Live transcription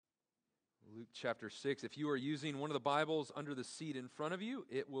Luke chapter 6. If you are using one of the Bibles under the seat in front of you,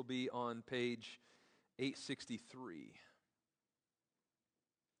 it will be on page 863.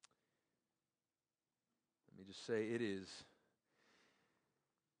 Let me just say it is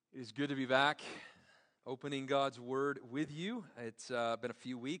good to be back opening God's Word with you. It's been a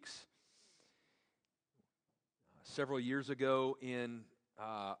few weeks. Several years ago in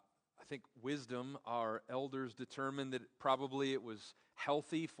I think wisdom, our elders determined that probably it was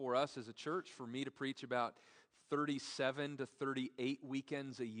healthy for us as a church for me to preach about 37 to 38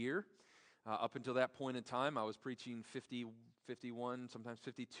 weekends a year. Up until that point in time, I was preaching 50, 51, sometimes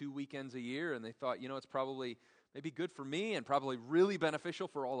 52 weekends a year, and they thought, it's probably maybe good for me and probably really beneficial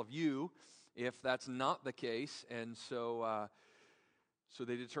for all of you if that's not the case. And so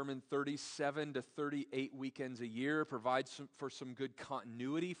they determined 37 to 38 weekends a year provides for some good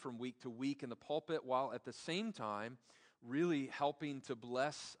continuity from week to week in the pulpit, while at the same time really helping to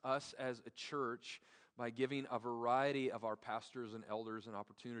bless us as a church by giving a variety of our pastors and elders an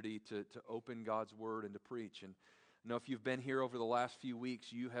opportunity to open God's Word and to preach. And I know if you've been here over the last few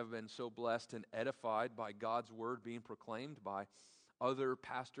weeks, you have been so blessed and edified by God's Word being proclaimed by other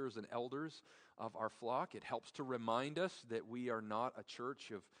pastors and elders of our flock. It helps to remind us that we are not a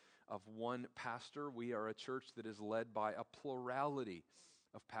church of one pastor. We are a church that is led by a plurality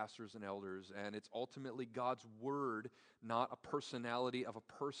of pastors and elders, and it's ultimately God's Word, not a personality of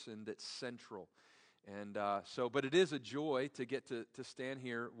a person, that's central. And but it is a joy to get to stand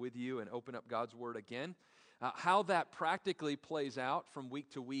here with you and open up God's Word again. How that practically plays out from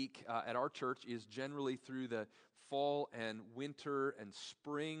week to week at our church is generally through the fall and winter and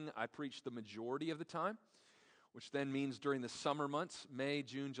spring. I preach the majority of the time, which then means during the summer months, May,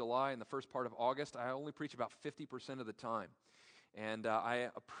 June, July, and the first part of August, I only preach about 50% of the time. And I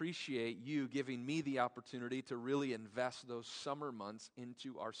appreciate you giving me the opportunity to really invest those summer months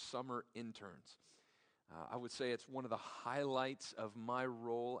into our summer interns. I would say it's one of the highlights of my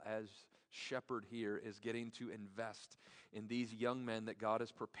role as shepherd here is getting to invest in these young men that God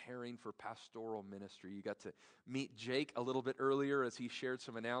is preparing for pastoral ministry. You got to meet Jake a little bit earlier as he shared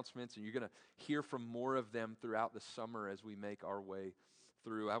some announcements, and you're going to hear from more of them throughout the summer as we make our way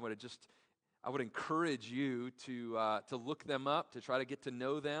through. I would encourage you to look them up, to try to get to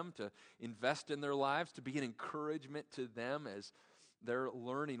know them, to invest in their lives, to be an encouragement to them as they're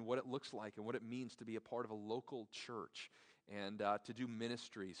learning what it looks like and what it means to be a part of a local church and to do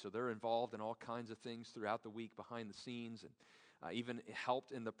ministry. So they're involved in all kinds of things throughout the week behind the scenes, and even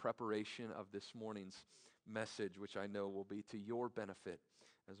helped in the preparation of this morning's message, which I know will be to your benefit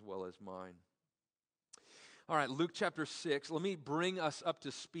as well as mine. All right, Luke chapter 6. Let me bring us up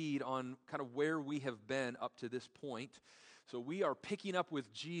to speed on kind of where we have been up to this point. So we are picking up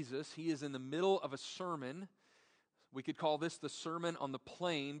with Jesus. He is in the middle of a sermon. We could call this the Sermon on the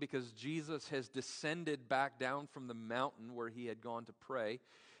Plain because Jesus has descended back down from the mountain where he had gone to pray.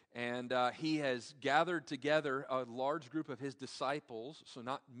 And he has gathered together a large group of his disciples, so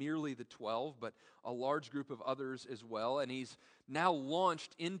not merely the 12, but a large group of others as well. And he's now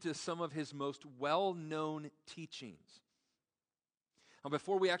launched into some of his most well-known teachings. Now,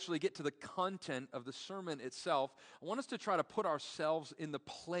 before we actually get to the content of the sermon itself, I want us to try to put ourselves in the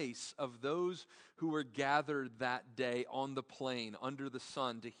place of those who were gathered that day on the plain under the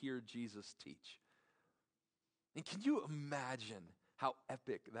sun to hear Jesus teach. And can you imagine how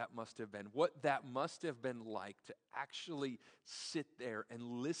epic that must have been? What that must have been like to actually sit there and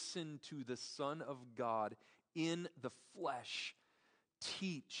listen to the Son of God in the flesh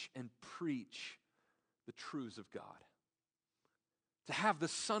teach and preach the truths of God. To have the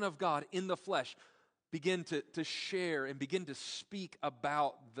Son of God in the flesh begin to share and begin to speak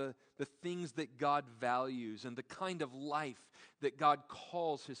about the things that God values and the kind of life that God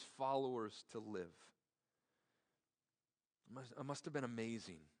calls his followers to live. It must have been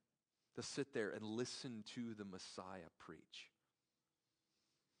amazing to sit there and listen to the Messiah preach.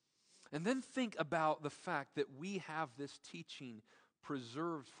 And then think about the fact that we have this teaching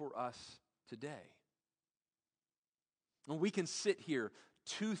preserved for us today. And we can sit here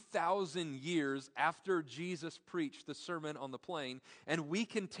 2,000 years after Jesus preached the Sermon on the Plain, and we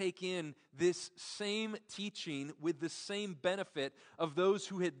can take in this same teaching with the same benefit of those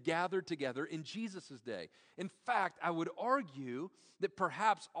who had gathered together in Jesus' day. In fact, I would argue that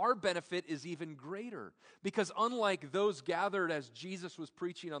perhaps our benefit is even greater, because unlike those gathered as Jesus was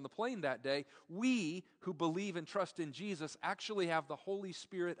preaching on the plain that day, we who believe and trust in Jesus actually have the Holy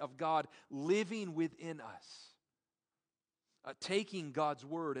Spirit of God living within us. Taking God's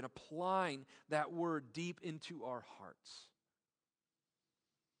word and applying that word deep into our hearts.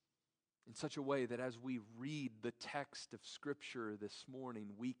 in such a way that as we read the text of Scripture this morning,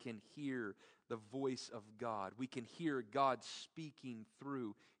 we can hear the voice of God. We can hear God speaking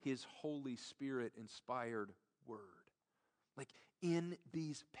through His Holy Spirit-inspired Word. Like in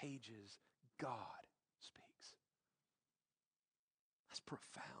these pages, God speaks. That's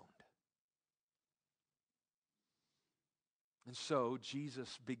profound. And so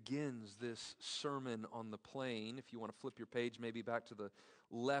Jesus begins this sermon on the plain. If you want to flip your page maybe back to the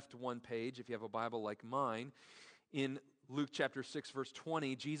left one page, if you have a Bible like mine, in Luke chapter 6, verse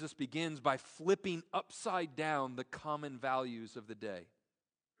 20, Jesus begins by flipping upside down the common values of the day.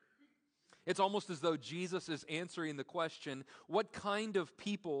 It's almost as though Jesus is answering the question, what kind of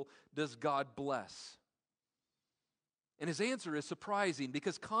people does God bless? And his answer is surprising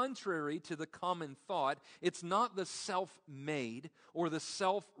because contrary to the common thought, it's not the self-made or the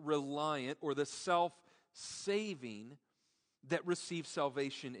self-reliant or the self-saving that receive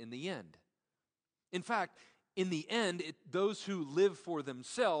salvation in the end. In fact, in the end, those who live for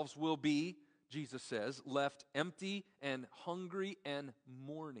themselves will be, Jesus says, left empty and hungry and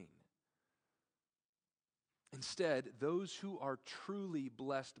mourning. Instead, those who are truly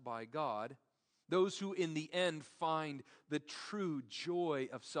blessed by God, those who in the end find the true joy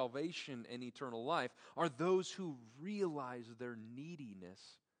of salvation and eternal life, are those who realize their neediness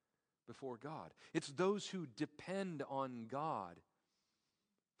before God. It's those who depend on God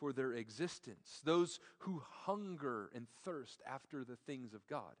for their existence, those who hunger and thirst after the things of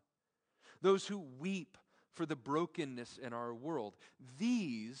God, those who weep for the brokenness in our world.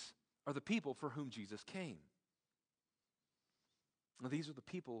 These are the people for whom Jesus came. Now, these are the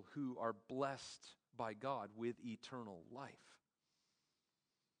people who are blessed by God with eternal life.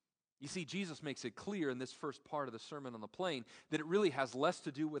 You see, Jesus makes it clear in this first part of the Sermon on the Plain that it really has less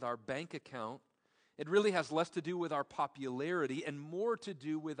to do with our bank account. It really has less to do with our popularity and more to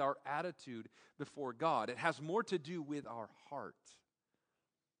do with our attitude before God. It has more to do with our heart.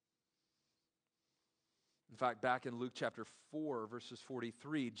 In fact, back in Luke chapter 4, verses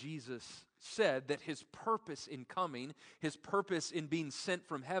 43, Jesus said that his purpose in coming, his purpose in being sent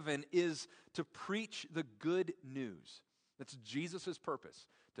from heaven is to preach the good news. That's Jesus' purpose,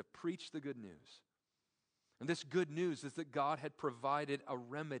 to preach the good news. And this good news is that God had provided a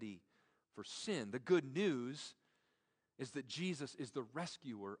remedy for sin. The good news is that Jesus is the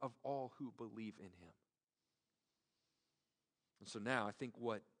rescuer of all who believe in him. And so now I think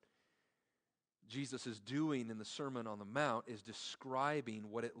what Jesus is doing in the Sermon on the Mount is describing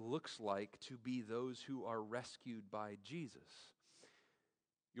what it looks like to be those who are rescued by Jesus.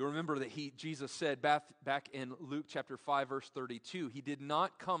 You remember that Jesus said back in Luke chapter 5, verse 32, he did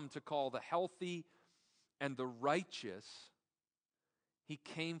not come to call the healthy and the righteous. He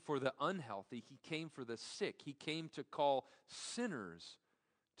came for the unhealthy. He came for the sick. He came to call sinners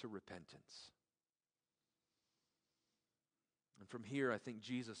to repentance. And from here, I think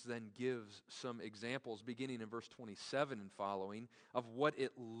Jesus then gives some examples, beginning in verse 27 and following, of what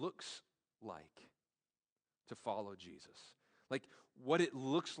it looks like to follow Jesus. Like what it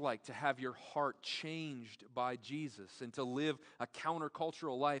looks like to have your heart changed by Jesus and to live a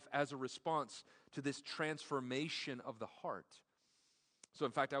countercultural life as a response to this transformation of the heart. So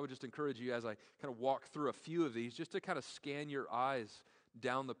in fact, I would just encourage you as I kind of walk through a few of these, just to kind of scan your eyes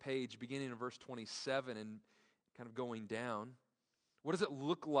down the page, beginning in verse 27 and kind of going down. What does it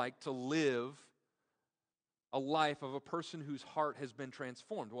look like to live a life of a person whose heart has been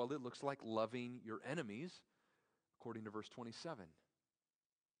transformed? Well, it looks like loving your enemies, according to verse 27.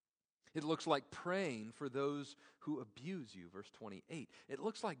 It looks like praying for those who abuse you, verse 28. It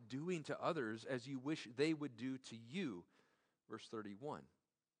looks like doing to others as you wish they would do to you, verse 31.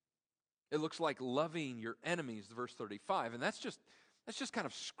 It looks like loving your enemies, verse 35. And that's just kind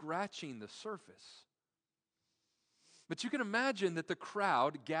of scratching the surface. But you can imagine that the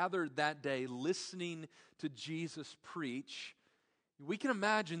crowd gathered that day listening to Jesus preach. We can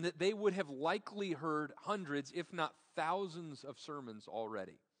imagine that they would have likely heard hundreds, if not thousands, of sermons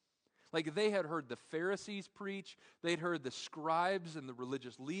already. Like they had heard the Pharisees preach, they'd heard the scribes and the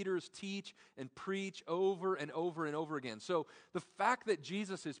religious leaders teach and preach over and over and over again. So the fact that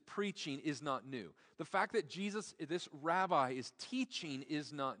Jesus is preaching is not new. The fact that this rabbi, is teaching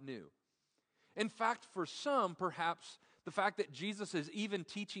is not new. In fact, for some, perhaps the fact that Jesus is even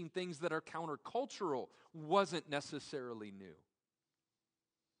teaching things that are countercultural wasn't necessarily new.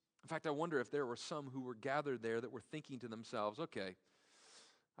 In fact, I wonder if there were some who were gathered there that were thinking to themselves, okay,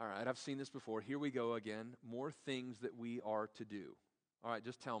 all right, I've seen this before. Here we go again. More things that we are to do. All right,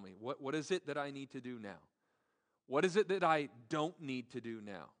 just tell me, what is it that I need to do now? What is it that I don't need to do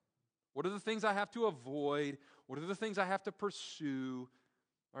now? What are the things I have to avoid? What are the things I have to pursue?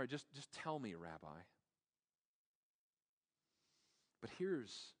 All right, just tell me, Rabbi. But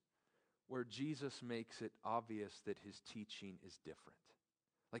here's where Jesus makes it obvious that his teaching is different.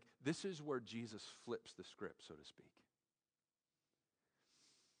 Like, this is where Jesus flips the script, so to speak.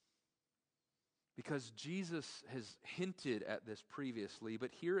 Because Jesus has hinted at this previously,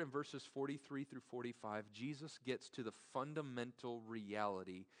 but here in verses 43 through 45, Jesus gets to the fundamental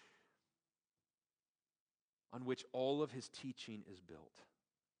reality on which all of his teaching is built.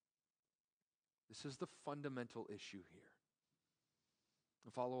 This is the fundamental issue here.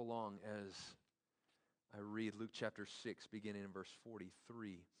 Follow along as I read Luke chapter 6, beginning in verse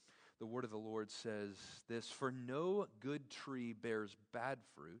 43. The word of the Lord says this, "For no good tree bears bad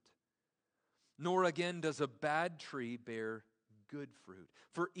fruit, nor again does a bad tree bear good fruit.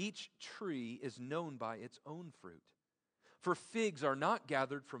 For each tree is known by its own fruit. For figs are not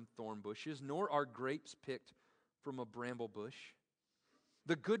gathered from thorn bushes, nor are grapes picked from a bramble bush.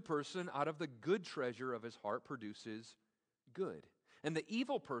 The good person out of the good treasure of his heart produces good, and the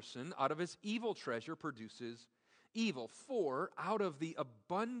evil person out of his evil treasure produces evil. For out of the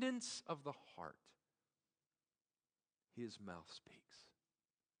abundance of the heart, his mouth speaks."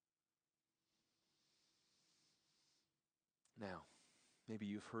 Now, maybe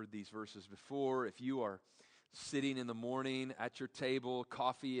you've heard these verses before. If you are sitting in the morning at your table,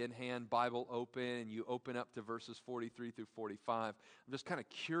 coffee in hand, Bible open, and you open up to verses 43 through 45, I'm just kind of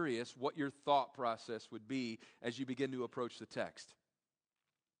curious what your thought process would be as you begin to approach the text.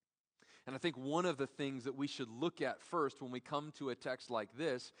 And I think one of the things that we should look at first when we come to a text like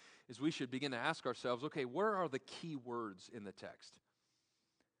this is we should begin to ask ourselves, okay, where are the key words in the text?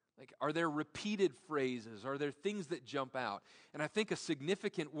 Like, are there repeated phrases? Are there things that jump out? And I think a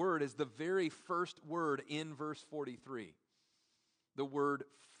significant word is the very first word in verse 43. The word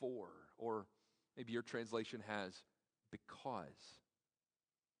 "for," or maybe your translation has "because."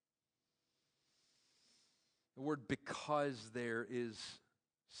 The word "because" there is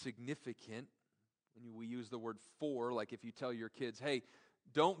significant when we use the word "for," like if you tell your kids, hey,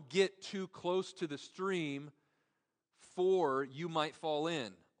 don't get too close to the stream for you might fall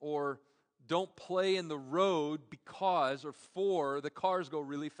in. Or don't play in the road because or for the cars go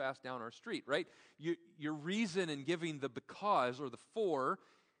really fast down our street, right? Your reason in giving the "because" or the "for"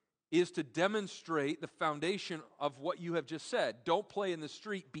 is to demonstrate the foundation of what you have just said. Don't play in the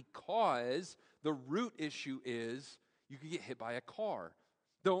street because the root issue is you could get hit by a car.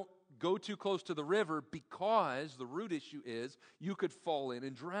 Don't go too close to the river because the root issue is you could fall in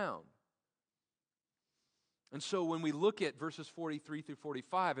and drown. And so when we look at verses 43 through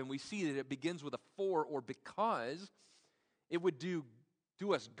 45 and we see that it begins with a "for" or "because," it would do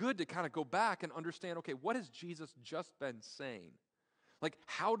us good to kind of go back and understand, okay, what has Jesus just been saying? Like,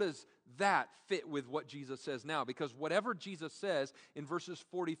 how does that fit with what Jesus says now? Because whatever Jesus says in verses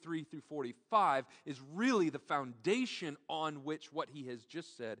 43 through 45 is really the foundation on which what he has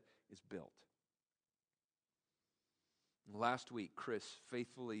just said is built. Last week, Chris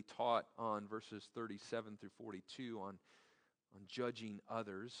faithfully taught on verses 37 through 42 on judging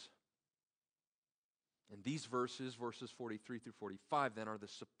others. And these verses 43 through 45, then are the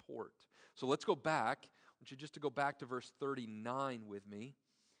support. So let's go back. I want you just to go back to verse 39 with me.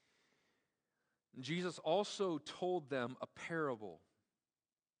 And Jesus also told them a parable.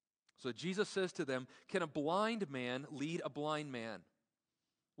 So Jesus says to them, "Can a blind man lead a blind man?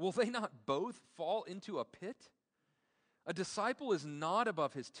 Will they not both fall into a pit? A disciple is not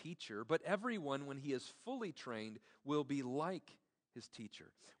above his teacher, but everyone, when he is fully trained, will be like his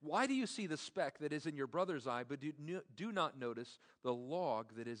teacher. Why do you see the speck that is in your brother's eye, but do not notice the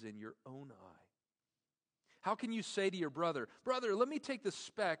log that is in your own eye? How can you say to your brother, 'Brother, let me take the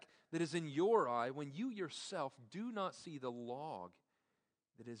speck that is in your eye,' when you yourself do not see the log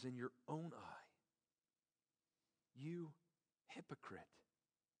that is in your own eye? You hypocrite.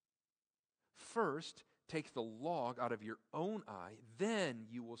 First, take the log out of your own eye, then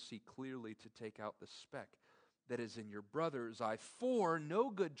you will see clearly to take out the speck that is in your brother's eye. For no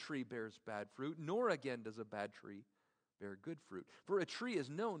good tree bears bad fruit, nor again does a bad tree bear good fruit. For a tree is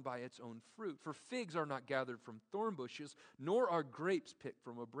known by its own fruit. For figs are not gathered from thorn bushes, nor are grapes picked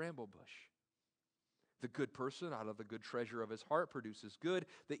from a bramble bush. The good person out of the good treasure of his heart produces good.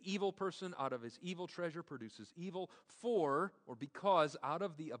 The evil person out of his evil treasure produces evil. For, or because, out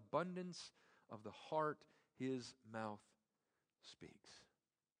of the abundance of the heart, his mouth speaks."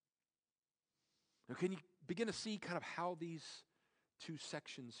 Now, can you begin to see kind of how these two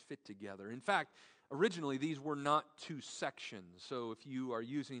sections fit together? In fact, originally these were not two sections. So if you are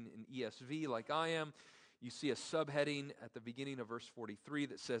using an ESV like I am, you see a subheading at the beginning of verse 43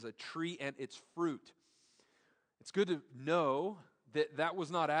 that says, "A tree and its fruit." It's good to know that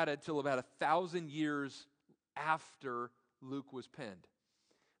was not added till about 1,000 years after Luke was penned.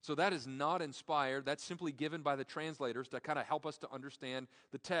 So that is not inspired. That's simply given by the translators to kind of help us to understand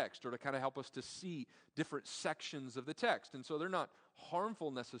the text or to kind of help us to see different sections of the text. And so they're not harmful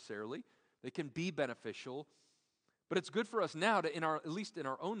necessarily. They can be beneficial. But it's good for us now to, at least in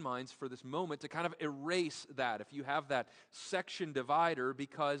our own minds for this moment, to kind of erase that. If you have that section divider,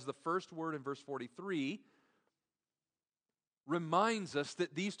 because the first word in verse 43 reminds us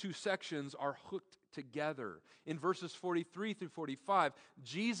that these two sections are hooked together. In verses 43 through 45,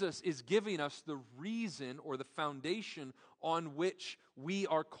 Jesus is giving us the reason or the foundation on which we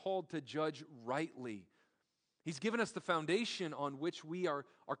are called to judge rightly. He's given us the foundation on which we are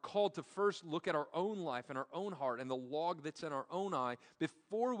called to first look at our own life and our own heart and the log that's in our own eye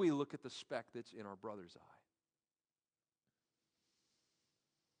before we look at the speck that's in our brother's eye.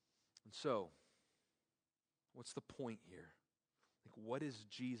 And so, what's the point here? Like, what is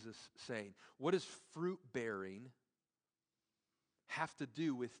Jesus saying? What does fruit bearing have to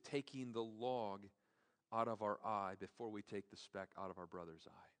do with taking the log out of our eye before we take the speck out of our brother's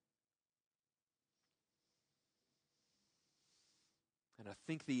eye? And I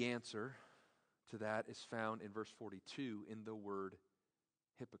think the answer to that is found in verse 42 in the word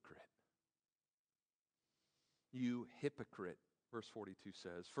hypocrite. You hypocrite, verse 42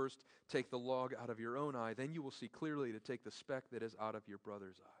 says, first take the log out of your own eye, then you will see clearly to take the speck that is out of your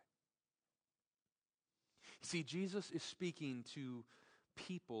brother's eye. See, Jesus is speaking to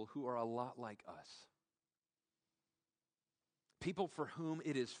people who are a lot like us. People for whom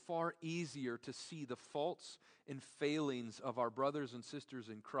it is far easier to see the faults and failings of our brothers and sisters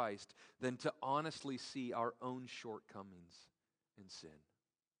in Christ than to honestly see our own shortcomings and sin.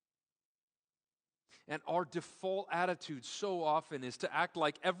 And our default attitude so often is to act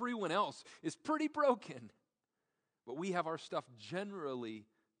like everyone else is pretty broken, but we have our stuff generally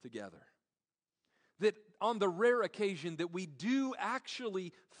together. That on the rare occasion that we do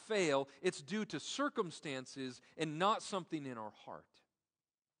actually fail, it's due to circumstances and not something in our heart.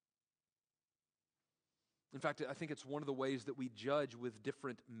 In fact, I think it's one of the ways that we judge with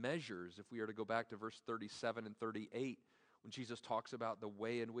different measures. If we are to go back to verse 37 and 38, when Jesus talks about the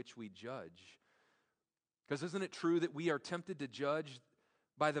way in which we judge. Because isn't it true that we are tempted to judge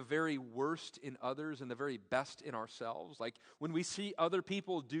by the very worst in others and the very best in ourselves? Like when we see other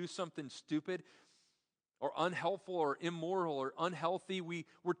people do something stupid or unhelpful or immoral or unhealthy,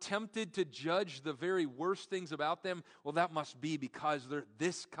 we're tempted to judge the very worst things about them. Well, that must be because they're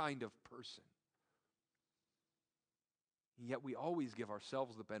this kind of person. And yet we always give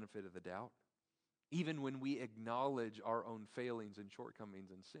ourselves the benefit of the doubt. Even when we acknowledge our own failings and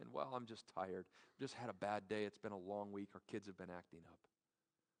shortcomings and sin. Well, I'm just tired. Just had a bad day. It's been a long week. Our kids have been acting up.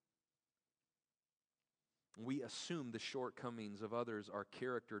 We assume the shortcomings of others are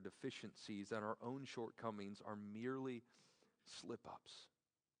character deficiencies and our own shortcomings are merely slip-ups.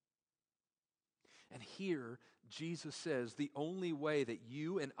 And here, Jesus says the only way that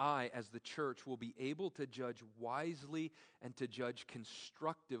you and I as the church will be able to judge wisely and to judge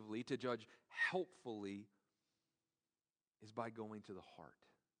constructively, to judge helpfully, is by going to the heart.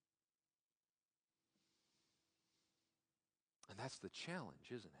 And that's the challenge,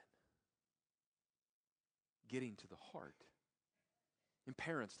 isn't it? Getting to the heart. And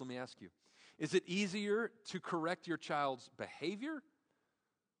parents, let me ask you, is it easier to correct your child's behavior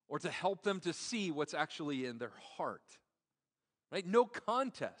or to help them to see what's actually in their heart? Right? No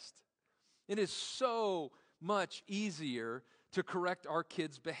contest. It is so much easier to correct our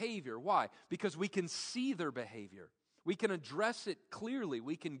kids' behavior. Why? Because we can see their behavior. We can address it clearly.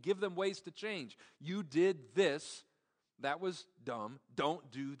 We can give them ways to change. You did this. That was dumb. Don't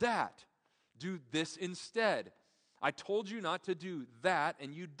do that. Do this instead. I told you not to do that,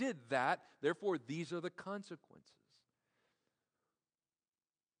 and you did that. Therefore, these are the consequences.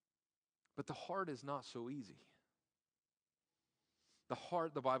 But the heart is not so easy. The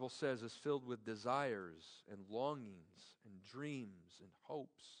heart, the Bible says, is filled with desires and longings and dreams and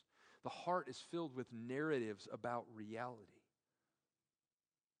hopes. The heart is filled with narratives about reality.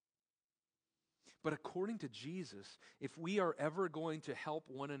 But according to Jesus, if we are ever going to help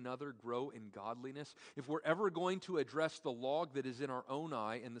one another grow in godliness, if we're ever going to address the log that is in our own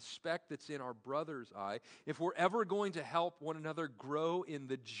eye and the speck that's in our brother's eye, if we're ever going to help one another grow in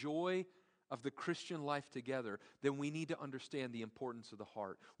the joy of the Christian life together, then we need to understand the importance of the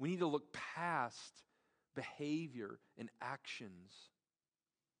heart. We need to look past behavior and actions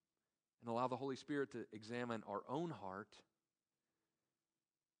and allow the Holy Spirit to examine our own heart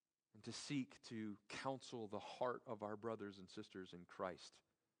and to seek to counsel the heart of our brothers and sisters in Christ,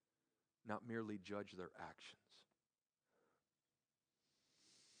 not merely judge their actions.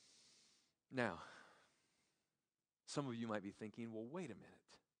 Now, some of you might be thinking, well, wait a minute.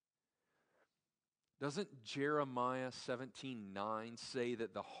 Doesn't Jeremiah 17:9 say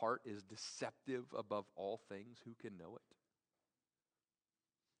that the heart is deceptive above all things? Who can know it?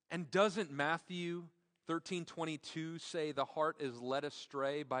 And doesn't Matthew 13:22 say the heart is led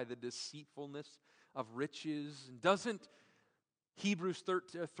astray by the deceitfulness of riches? And doesn't Hebrews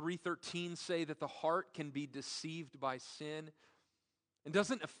 3:13 say that the heart can be deceived by sin? And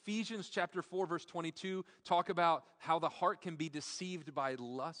doesn't Ephesians chapter 4 verse 22 talk about how the heart can be deceived by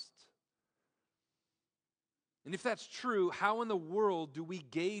lust? And if that's true, how in the world do we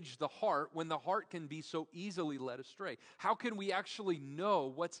gauge the heart when the heart can be so easily led astray? How can we actually know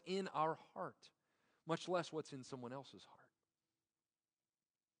what's in our heart, much less what's in someone else's heart?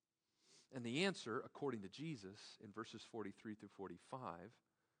 And the answer, according to Jesus, in verses 43 through 45,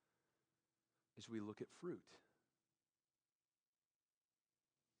 is we look at fruit.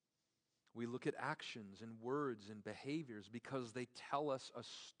 We look at actions and words and behaviors because they tell us a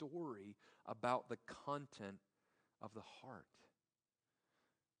story about the content of the heart.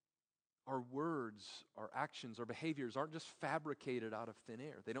 Our words, our actions, our behaviors aren't just fabricated out of thin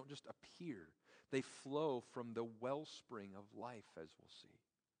air. They don't just appear. They flow from the wellspring of life, as we'll see.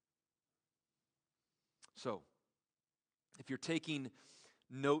 So, if you're taking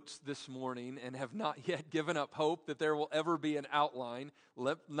notes this morning and have not yet given up hope that there will ever be an outline,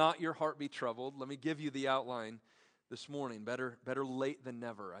 let not your heart be troubled. Let me give you the outline this morning. Better late than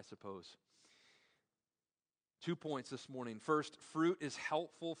never, I suppose. 2 points this morning. First, fruit is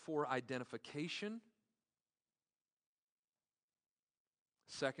helpful for identification.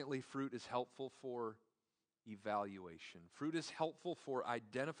 Secondly, fruit is helpful for evaluation. Fruit is helpful for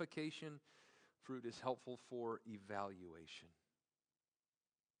identification. Fruit is helpful for evaluation.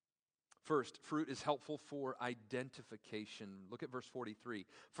 First, fruit is helpful for identification. Look at verse 43.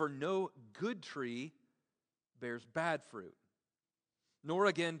 For no good tree bears bad fruit, nor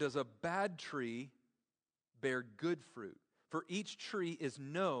again does a bad tree bear good fruit. For each tree is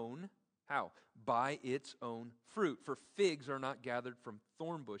known, how? By its own fruit. For figs are not gathered from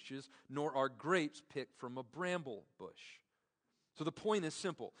thorn bushes, nor are grapes picked from a bramble bush. So the point is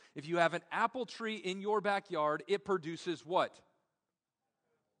simple. If you have an apple tree in your backyard, it produces what?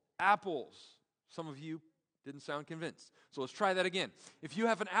 Apples. Some of you didn't sound convinced. So let's try that again. If you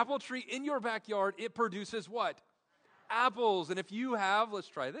have an apple tree in your backyard, it produces what? Apples. And if you have, let's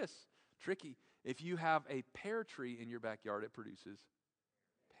try this. Tricky. If you have a pear tree in your backyard, it produces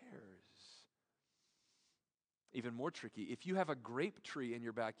pears. Even more tricky. If you have a grape tree in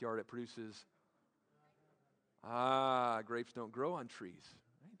your backyard, it produces grapes don't grow on trees.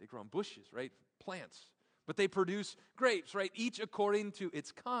 Right? They grow on bushes, right? Plants. But they produce grapes, right? Each according to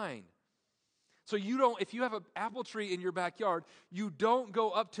its kind. So if you have an apple tree in your backyard, you don't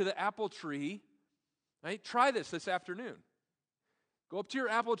go up to the apple tree, right? Try this afternoon. Go up to your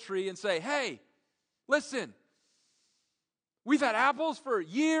apple tree and say, hey, listen, we've had apples for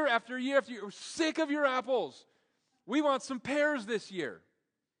year after year after year. We're sick of your apples. We want some pears this year.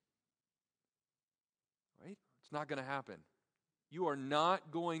 Right? It's not going to happen. You are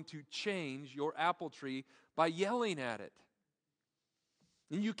not going to change your apple tree by yelling at it.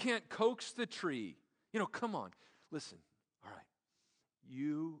 And you can't coax the tree. Come on. Listen, all right.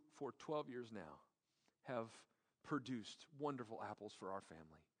 You, for 12 years now, have produced wonderful apples for our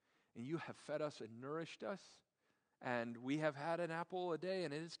family. And you have fed us and nourished us. And we have had an apple a day,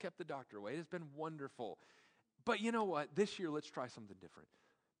 and it has kept the doctor away. It has been wonderful. But you know what? This year, let's try something different.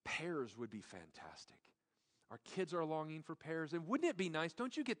 Pears would be fantastic. Our kids are longing for pears. And wouldn't it be nice?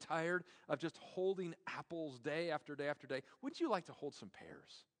 Don't you get tired of just holding apples day after day after day? Wouldn't you like to hold some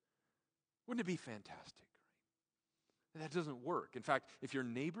pears? Wouldn't it be fantastic? That doesn't work. In fact, if your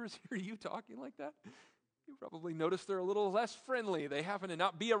neighbors hear you talking like that, you probably notice they're a little less friendly. They happen to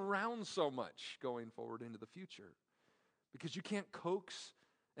not be around so much going forward into the future. Because you can't coax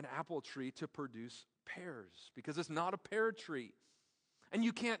an apple tree to produce pears. Because it's not a pear tree. And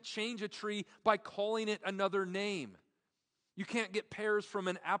you can't change a tree by calling it another name. You can't get pears from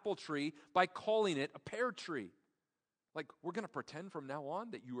an apple tree by calling it a pear tree. Like, we're going to pretend from now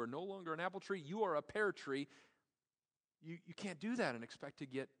on that you are no longer an apple tree, you are a pear tree. You can't do that and expect to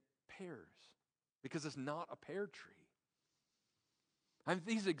get pears because it's not a pear tree.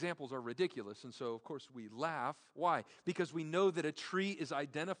 These examples are ridiculous, and so, of course, we laugh. Why? Because we know that a tree is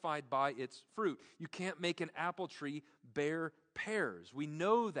identified by its fruit. You can't make an apple tree bear pears. We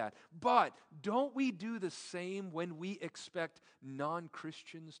know that. But don't we do the same when we expect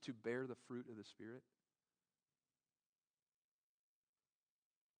non-Christians to bear the fruit of the Spirit?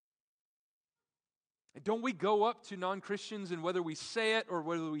 And don't we go up to non-Christians, and whether we say it or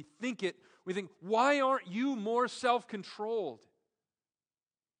whether we think it, We think, why aren't you more self-controlled?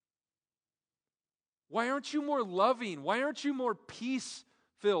 Why aren't you more loving? Why aren't you more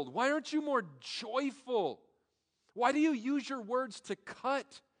peace-filled? Why aren't you more joyful? Why do you use your words to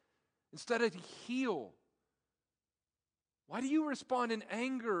cut instead of to heal? Why do you respond in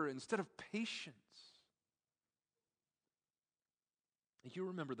anger instead of patience? You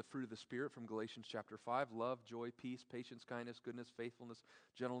remember the fruit of the Spirit from Galatians chapter 5, love, joy, peace, patience, kindness, goodness, faithfulness,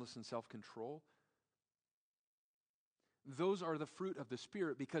 gentleness, and self-control. Those are the fruit of the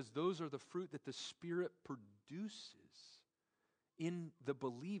Spirit because those are the fruit that the Spirit produces in the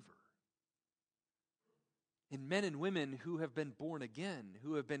believer. In men and women who have been born again,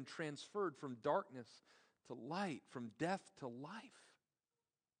 who have been transferred from darkness to light, from death to life.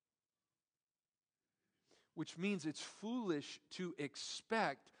 Which means it's foolish to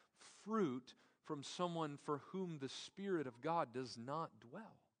expect fruit from someone for whom the Spirit of God does not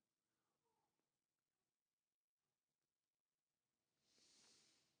dwell.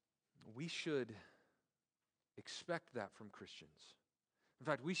 We should expect that from Christians. In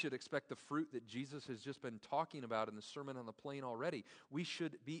fact, we should expect the fruit that Jesus has just been talking about in the Sermon on the Plain already. We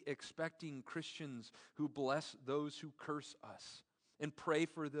should be expecting Christians who bless those who curse us and pray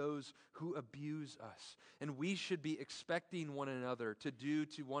for those who abuse us. And we should be expecting one another to do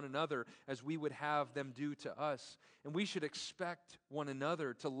to one another as we would have them do to us. And we should expect one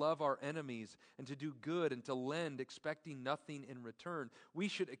another to love our enemies and to do good and to lend, expecting nothing in return. We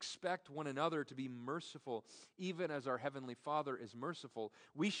should expect one another to be merciful, even as our Heavenly Father is merciful.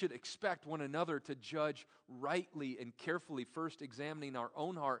 We should expect one another to judge rightly and carefully, first examining our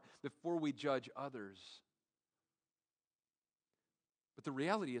own heart before we judge others. But the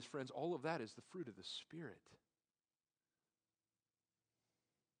reality is, friends, all of that is the fruit of the Spirit.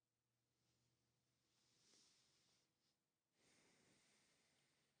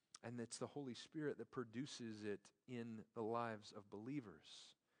 And it's the Holy Spirit that produces it in the lives of believers.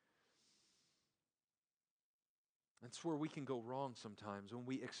 That's where we can go wrong sometimes, when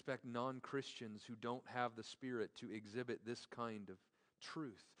we expect non-Christians who don't have the Spirit to exhibit this kind of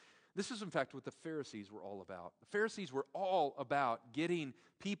truth. This is, in fact, what the Pharisees were all about. The Pharisees were all about getting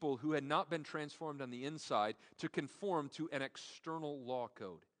people who had not been transformed on the inside to conform to an external law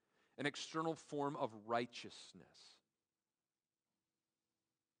code, an external form of righteousness.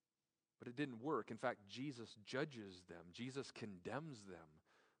 But it didn't work. In fact, Jesus judges them. Jesus condemns them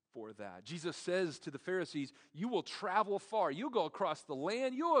for that. Jesus says to the Pharisees, you will travel far. You'll go across the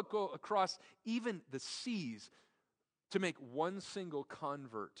land. You'll go across even the seas to make one single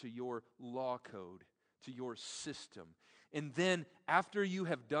convert to your law code, to your system. And then after you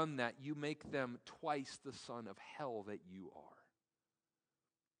have done that, you make them twice the son of hell that you are.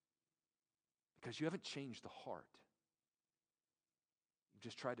 Because you haven't changed the heart. You've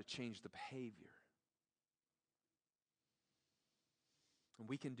just tried to change the behavior. And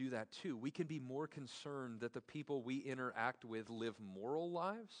we can do that too. We can be more concerned that the people we interact with live moral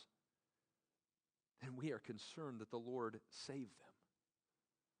lives, and we are concerned that the Lord save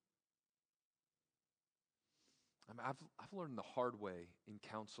them. I've learned the hard way in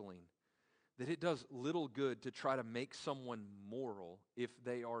counseling that it does little good to try to make someone moral if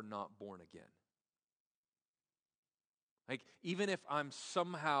they are not born again. Like, even if I'm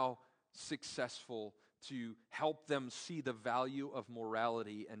somehow successful to help them see the value of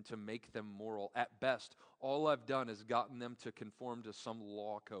morality and to make them moral, at best, all I've done is gotten them to conform to some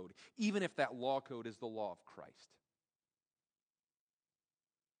law code, even if that law code is the law of Christ.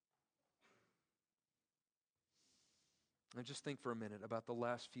 And just think for a minute about the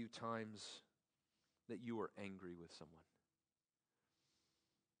last few times that you were angry with someone.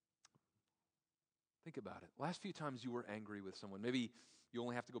 Think about it. Last few times you were angry with someone. Maybe you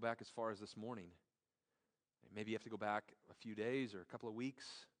only have to go back as far as this morning. Maybe you have to go back a few days or a couple of weeks.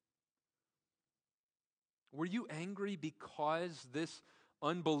 Were you angry because this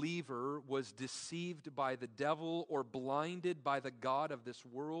unbeliever was deceived by the devil or blinded by the god of this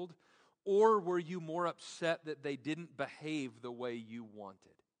world? Or were you more upset that they didn't behave the way you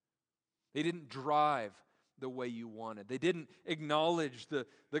wanted? They didn't drive the way you wanted. They didn't acknowledge the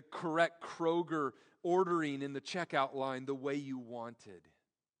correct Kroger ordering in the checkout line the way you wanted.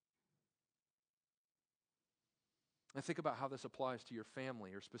 And think about how this applies to your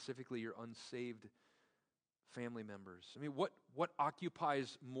family, or specifically your unsaved family members. I mean, what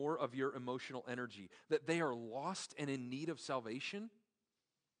occupies more of your emotional energy? That they are lost and in need of salvation?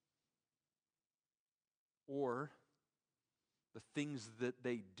 Or the things that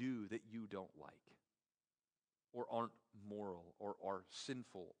they do that you don't like, or aren't moral, or are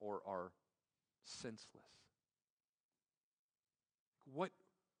sinful, or are senseless? What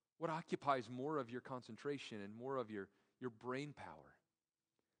What occupies more of your concentration and more of your brain power?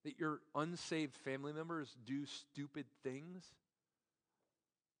 That your unsaved family members do stupid things?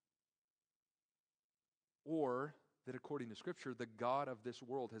 Or that according to Scripture, the God of this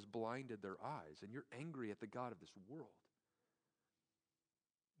world has blinded their eyes, and you're angry at the God of this world?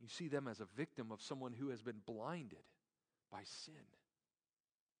 You see them as a victim of someone who has been blinded by sin.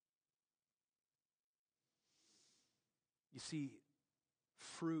 You see,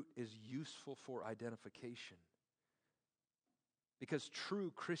 fruit is useful for identification. Because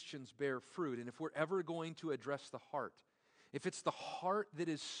true Christians bear fruit. And if we're ever going to address the heart, if it's the heart that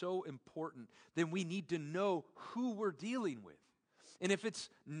is so important, then we need to know who we're dealing with. And if it's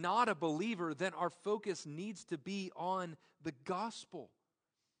not a believer, then our focus needs to be on the gospel.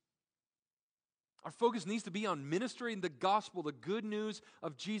 Our focus needs to be on ministering the gospel, the good news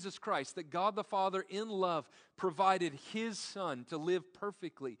of Jesus Christ, that God the Father in love provided His Son to live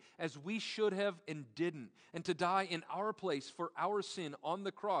perfectly as we should have and didn't, and to die in our place for our sin on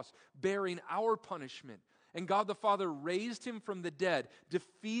the cross, bearing our punishment. And God the Father raised Him from the dead,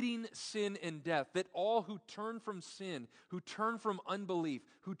 defeating sin and death, that all who turn from sin, who turn from unbelief,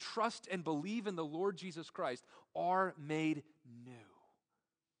 who trust and believe in the Lord Jesus Christ are made new.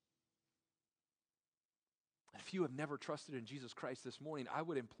 If you have never trusted in Jesus Christ this morning, I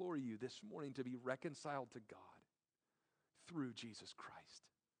would implore you this morning to be reconciled to God through Jesus Christ.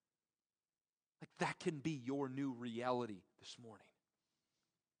 Like that can be your new reality this morning.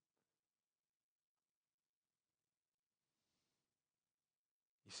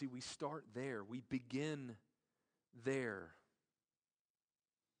 You see, we start there. We begin there.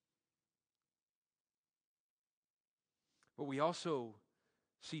 But we also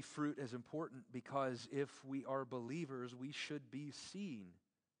see fruit as important because if we are believers, we should be seeing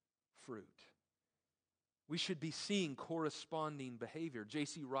fruit. We should be seeing corresponding behavior.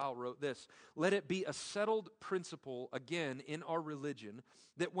 J.C. Ryle wrote this: "Let it be a settled principle, again, in our religion,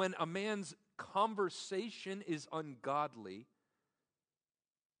 that when a man's conversation is ungodly,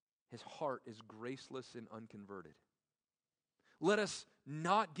 his heart is graceless and unconverted. Let us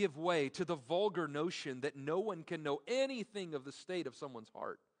not give way to the vulgar notion that no one can know anything of the state of someone's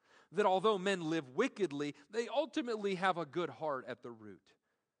heart. That although men live wickedly, they ultimately have a good heart at the root.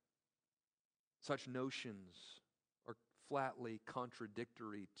 Such notions are flatly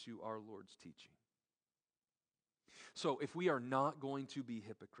contradictory to our Lord's teaching." So if we are not going to be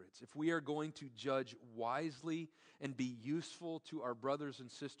hypocrites, if we are going to judge wisely and be useful to our brothers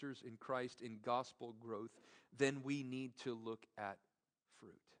and sisters in Christ in gospel growth, then we need to look at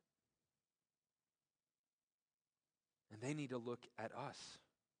fruit. And they need to look at us.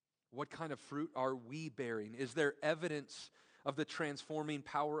 What kind of fruit are we bearing? Is there evidence of the transforming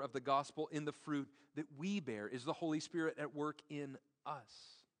power of the gospel in the fruit that we bear? Is the Holy Spirit at work in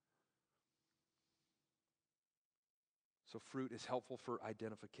us? So fruit is helpful for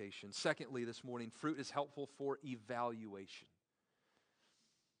identification. Secondly, this morning, fruit is helpful for evaluation.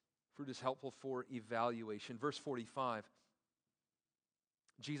 Fruit is helpful for evaluation. Verse 45,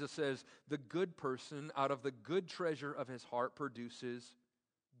 Jesus says, "The good person out of the good treasure of his heart produces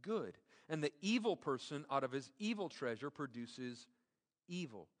good, and the evil person out of his evil treasure produces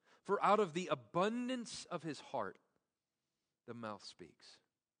evil. For out of the abundance of his heart, the mouth speaks."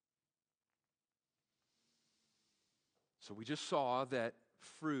 So we just saw that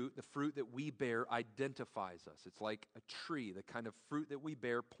fruit, the fruit that we bear, identifies us. It's like a tree. The kind of fruit that we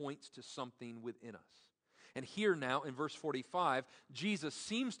bear points to something within us. And here now in verse 45, Jesus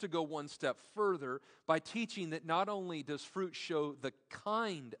seems to go one step further by teaching that not only does fruit show the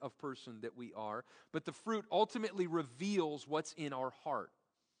kind of person that we are, but the fruit ultimately reveals what's in our heart.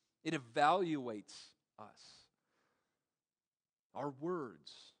 It evaluates us. Our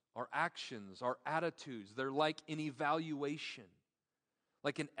words, our actions, our attitudes, they're like an evaluation,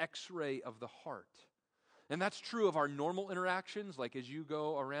 like an x-ray of the heart. And that's true of our normal interactions, like as you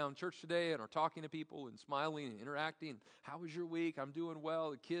go around church today and are talking to people and smiling and interacting. How was your week? I'm doing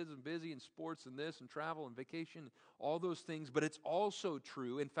well. The kids, I'm busy in sports and this and travel and vacation, all those things. But it's also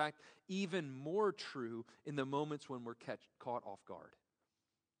true, in fact, even more true in the moments when we're caught off guard.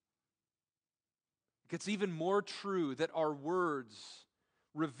 It's even more true that our words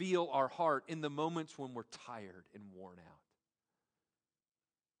reveal our heart in the moments when we're tired and worn out.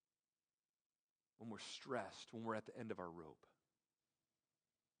 When we're stressed, when we're at the end of our rope.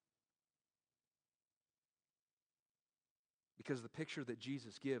 Because the picture that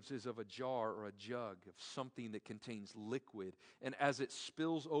Jesus gives is of a jar or a jug of something that contains liquid. And as it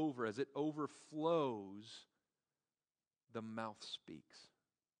spills over, as it overflows, the mouth speaks.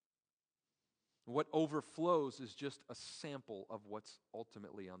 What overflows is just a sample of what's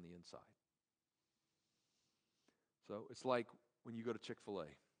ultimately on the inside. So it's like when you go to Chick-fil-A.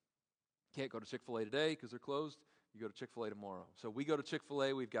 Can't go to Chick-fil-A today because they're closed. You go to Chick-fil-A tomorrow. So we go to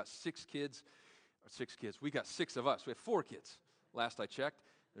Chick-fil-A. We've got 6 kids. We got 6 of us. We have 4 kids. Last I checked,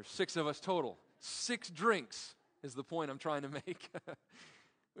 there's 6 of us total. 6 drinks is the point I'm trying to make.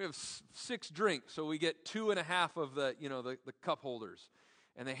 We have 6 drinks, so we get 2.5 of the cup holders.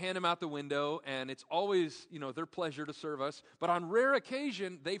 And they hand them out the window, and it's always, their pleasure to serve us. But on rare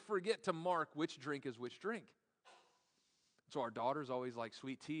occasion, they forget to mark which drink is which drink. So our daughters always like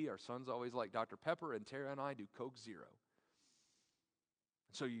sweet tea, our sons always like Dr. Pepper, and Tara and I do Coke Zero.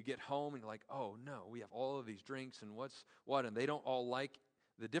 So you get home and you're like, oh no, we have all of these drinks and what's what, and they don't all like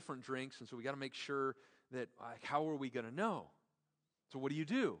the different drinks, and so we got to make sure that, how are we going to know? So what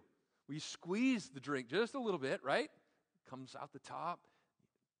do? We squeeze the drink just a little bit, right? Comes out the top,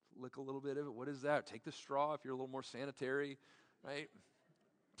 lick a little bit of it. What is that? Take the straw if you're a little more sanitary, right?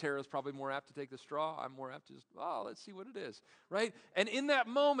 Tara's probably more apt to take the straw. I'm more apt to just, let's see what it is, right? And in that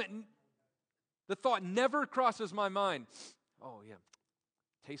moment, the thought never crosses my mind, oh yeah,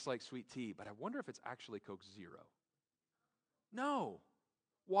 tastes like sweet tea, but I wonder if it's actually Coke Zero. No.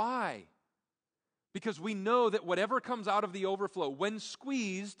 Why? Because we know that whatever comes out of the overflow, when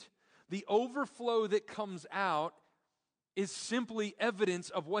squeezed, the overflow that comes out is simply evidence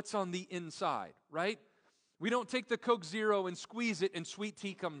of what's on the inside, right? We don't take the Coke Zero and squeeze it and sweet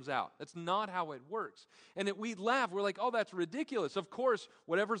tea comes out. That's not how it works. And we laugh. We're like, oh, that's ridiculous. Of course,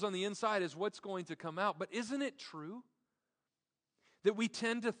 whatever's on the inside is what's going to come out. But isn't it true that we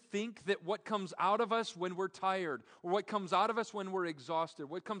tend to think that what comes out of us when we're tired, or what comes out of us when we're exhausted,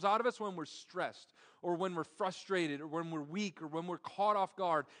 what comes out of us when we're stressed, or when we're frustrated, or when we're weak, or when we're caught off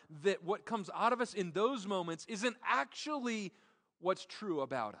guard, that what comes out of us in those moments isn't actually what's true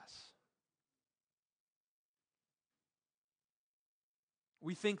about us?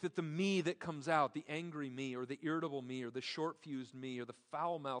 We think that the me that comes out, the angry me, or the irritable me, or the short-fused me, or the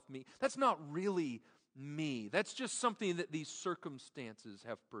foul-mouthed me, that's not really me. That's just something that these circumstances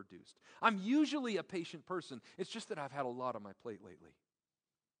have produced. I'm usually a patient person. It's just that I've had a lot on my plate lately.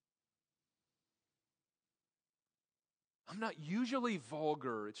 I'm not usually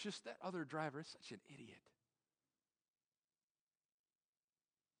vulgar. It's just that other driver is such an idiot.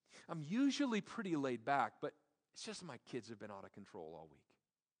 I'm usually pretty laid back, but it's just my kids have been out of control all week.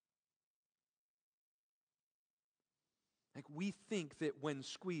 Like, we think that when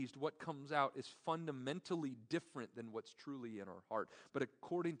squeezed, what comes out is fundamentally different than what's truly in our heart. But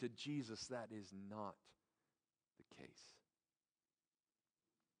according to Jesus, that is not the case.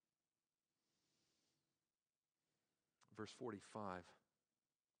 Verse 45,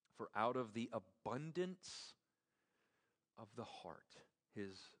 for out of the abundance of the heart,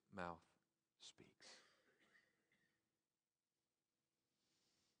 his mouth speaks.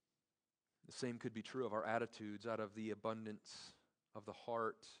 The same could be true of our attitudes. Out of the abundance of the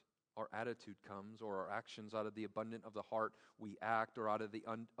heart, our attitude comes, or our actions. Out of the abundance of the heart, we act, or out of the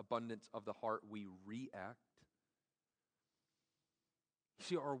abundance of the heart, we react. You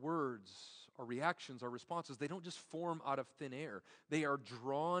see, our words, our reactions, our responses, they don't just form out of thin air. They are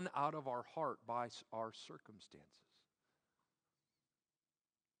drawn out of our heart by our circumstances.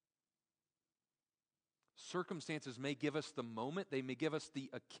 Circumstances may give us the moment, they may give us the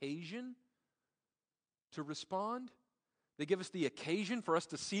occasion to respond. They give us the occasion for us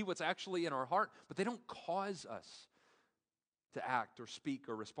to see what's actually in our heart, but they don't cause us to act or speak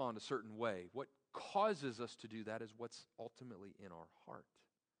or respond a certain way. What causes us to do that is what's ultimately in our heart.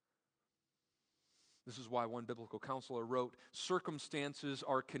 This is why one biblical counselor wrote, circumstances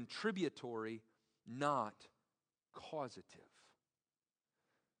are contributory, not causative.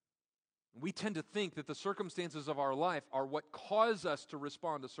 We tend to think that the circumstances of our life are what cause us to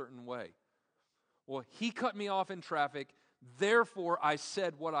respond a certain way. Well, he cut me off in traffic, therefore I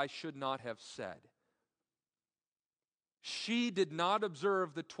said what I should not have said. She did not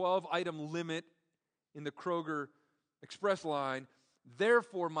observe the 12-item limit in the Kroger Express line,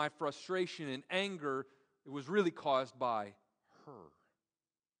 therefore my frustration and anger, it was really caused by her.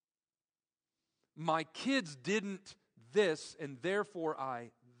 My kids didn't this, and therefore I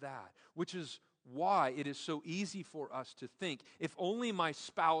that, which is why it is so easy for us to think, if only my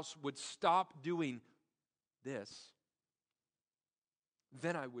spouse would stop doing this,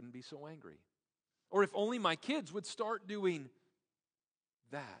 then I wouldn't be so angry. Or if only my kids would start doing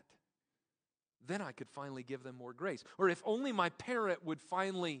that, then I could finally give them more grace. Or if only my parent would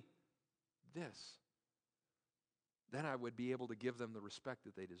finally this, then I would be able to give them the respect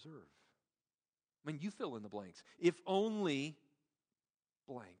that they deserve. I mean, you fill in the blanks. If only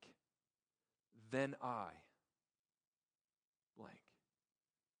blank, then I, blank.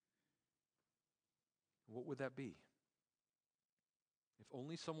 What would that be? If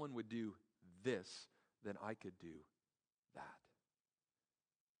only someone would do this, then I could do that.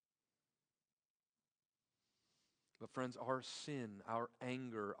 But friends, our sin, our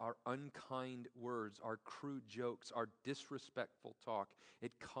anger, our unkind words, our crude jokes, our disrespectful talk,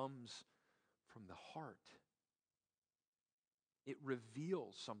 it comes from the heart. It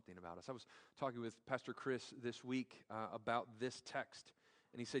reveals something about us. I was talking with Pastor Chris this week about this text,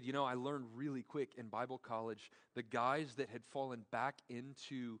 and he said, I learned really quick in Bible college, the guys that had fallen back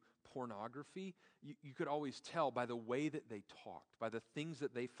into pornography, you could always tell by the way that they talked, by the things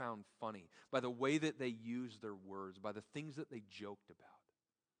that they found funny, by the way that they used their words, by the things that they joked about,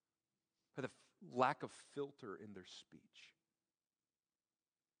 by the lack of filter in their speech.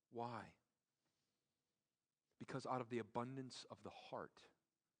 Why? Because out of the abundance of the heart,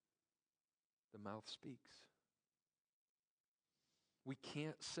 the mouth speaks. We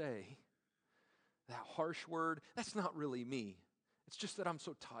can't say that harsh word, that's not really me. It's just that I'm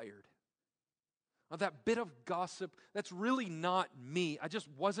so tired. Or that bit of gossip, that's really not me. I just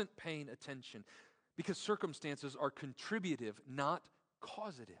wasn't paying attention. Because circumstances are contributive, not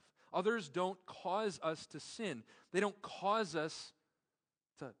causative. Others don't cause us to sin. They don't cause us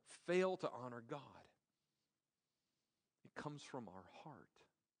to fail to honor God. It comes from our heart.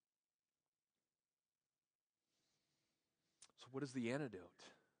 So what is the antidote?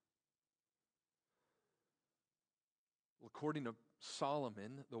 Well, according to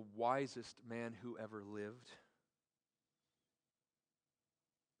Solomon, the wisest man who ever lived,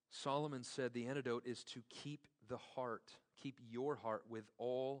 Solomon said the antidote is to keep the heart, keep your heart with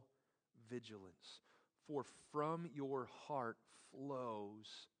all vigilance. For from your heart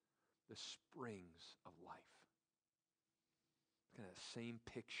flows the springs of life. Kind of the same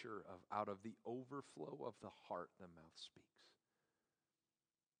picture of out of the overflow of the heart, the mouth speaks.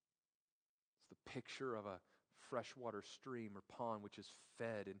 It's the picture of a freshwater stream or pond which is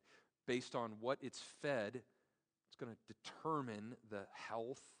fed, and based on what it's fed, it's going to determine the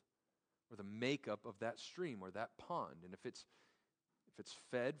health or the makeup of that stream or that pond. And if it's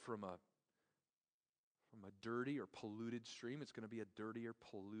fed from a dirty or polluted stream, it's going to be a dirty or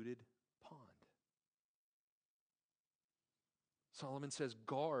polluted pond. Solomon says,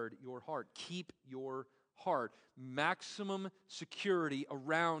 guard your heart. Keep your heart. Maximum security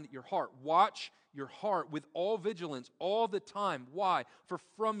around your heart. Watch your heart with all vigilance all the time. Why? For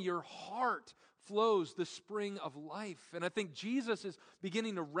from your heart flows the spring of life. And I think Jesus is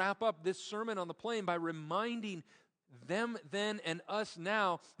beginning to wrap up this sermon on the plain by reminding them then and us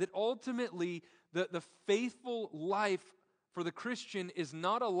now that ultimately the faithful life for the Christian is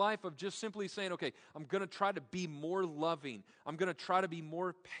not a life of just simply saying, okay, I'm going to try to be more loving. I'm going to try to be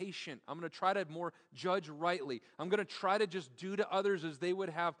more patient. I'm going to try to more judge rightly. I'm going to try to just do to others as they would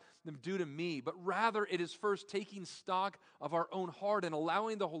have them do to me. But rather, it is first taking stock of our own heart and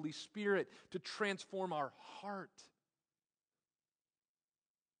allowing the Holy Spirit to transform our heart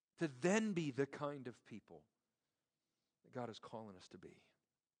to then be the kind of people that God is calling us to be.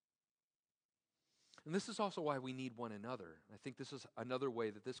 And this is also why we need one another. I think this is another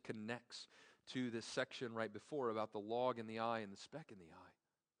way that this connects to this section right before about the log in the eye and the speck in the eye.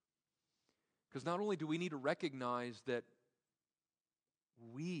 Because not only do we need to recognize that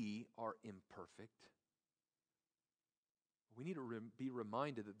we are imperfect, we need to be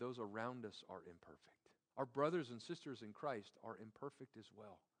reminded that those around us are imperfect. Our brothers and sisters in Christ are imperfect as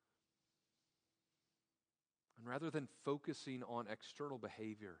well. And rather than focusing on external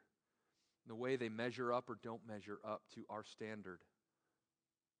behavior, the way they measure up or don't measure up to our standard,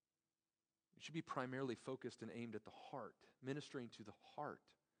 it should be primarily focused and aimed at the heart, ministering to the heart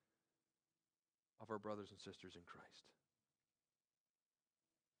of our brothers and sisters in Christ.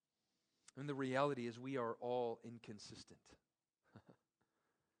 And the reality is we are all inconsistent.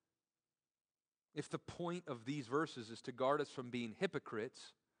 If the point of these verses is to guard us from being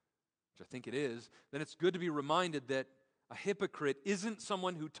hypocrites, which I think it is, then it's good to be reminded that a hypocrite isn't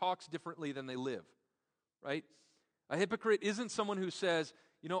someone who talks differently than they live, right? A hypocrite isn't someone who says,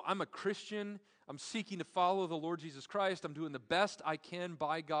 I'm a Christian, I'm seeking to follow the Lord Jesus Christ, I'm doing the best I can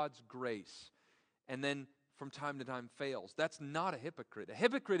by God's grace, and then from time to time fails. That's not a hypocrite. A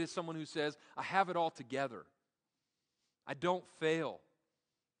hypocrite is someone who says, I have it all together. I don't fail.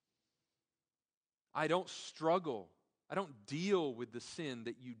 I don't struggle. I don't deal with the sin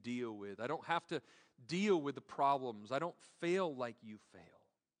that you deal with. I don't have to deal with the problems. I don't fail like you fail.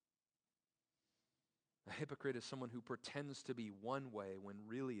 A hypocrite is someone who pretends to be one way when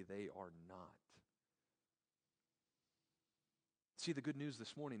really they are not. See, the good news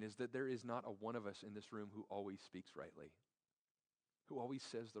this morning is that there is not a one of us in this room who always speaks rightly, who always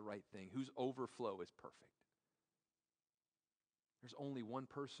says the right thing, whose overflow is perfect. There's only one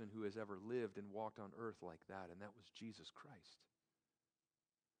person who has ever lived and walked on earth like that, and that was Jesus Christ.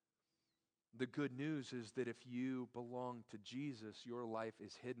 The good news is that if you belong to Jesus, your life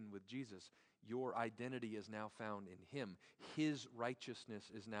is hidden with Jesus. Your identity is now found in Him. His righteousness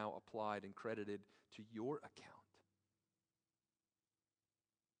is now applied and credited to your account.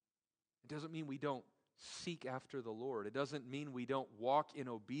 It doesn't mean we don't seek after the Lord. It doesn't mean we don't walk in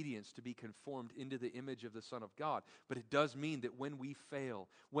obedience to be conformed into the image of the Son of God. But it does mean that when we fail,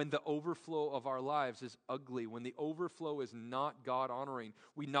 when the overflow of our lives is ugly, when the overflow is not God-honoring,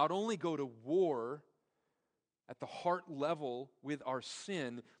 we not only go to war at the heart level with our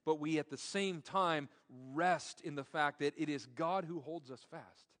sin, but we at the same time rest in the fact that it is God who holds us fast.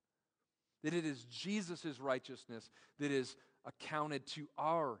 That it is Jesus' righteousness that is accounted to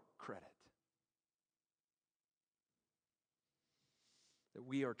our credit. That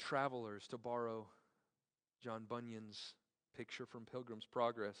we are travelers, to borrow John Bunyan's picture from Pilgrim's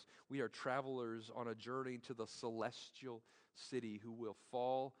Progress. We are travelers on a journey to the celestial city who will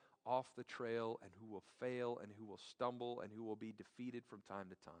fall off the trail and who will fail and who will stumble and who will be defeated from time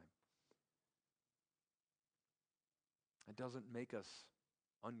to time. It doesn't make us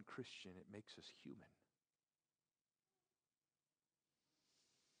unchristian, it makes us human.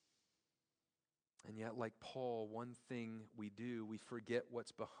 And yet, like Paul, one thing we do, we forget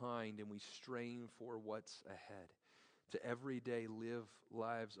what's behind and we strain for what's ahead. To every day live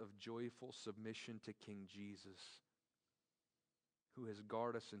lives of joyful submission to King Jesus, who has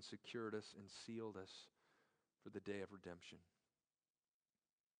guarded us and secured us and sealed us for the day of redemption.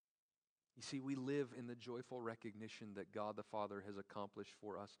 You see, we live in the joyful recognition that God the Father has accomplished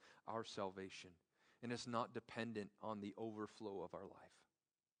for us our salvation, and it's not dependent on the overflow of our life.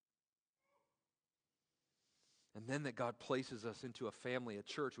 And then that God places us into a family, a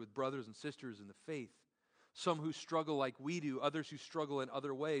church with brothers and sisters in the faith. Some who struggle like we do, others who struggle in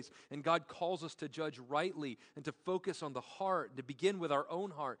other ways. And God calls us to judge rightly and to focus on the heart, to begin with our own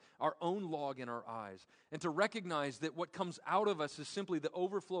heart, our own log in our eyes, and to recognize that what comes out of us is simply the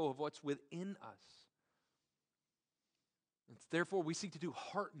overflow of what's within us. And therefore, we seek to do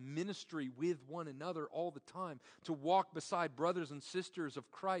heart ministry with one another all the time, to walk beside brothers and sisters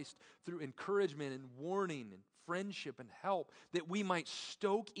of Christ through encouragement and warning and friendship and help, that we might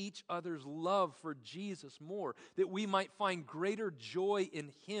stoke each other's love for Jesus more, that we might find greater joy in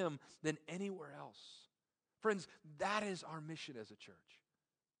Him than anywhere else. Friends, that is our mission as a church.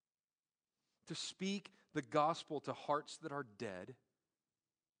 To speak the gospel to hearts that are dead,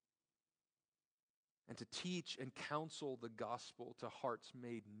 and to teach and counsel the gospel to hearts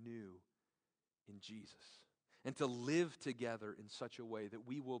made new in Jesus. And to live together in such a way that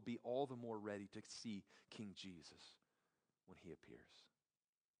we will be all the more ready to see King Jesus when He appears.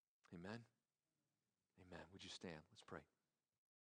 Amen? Amen. Would you stand? Let's pray.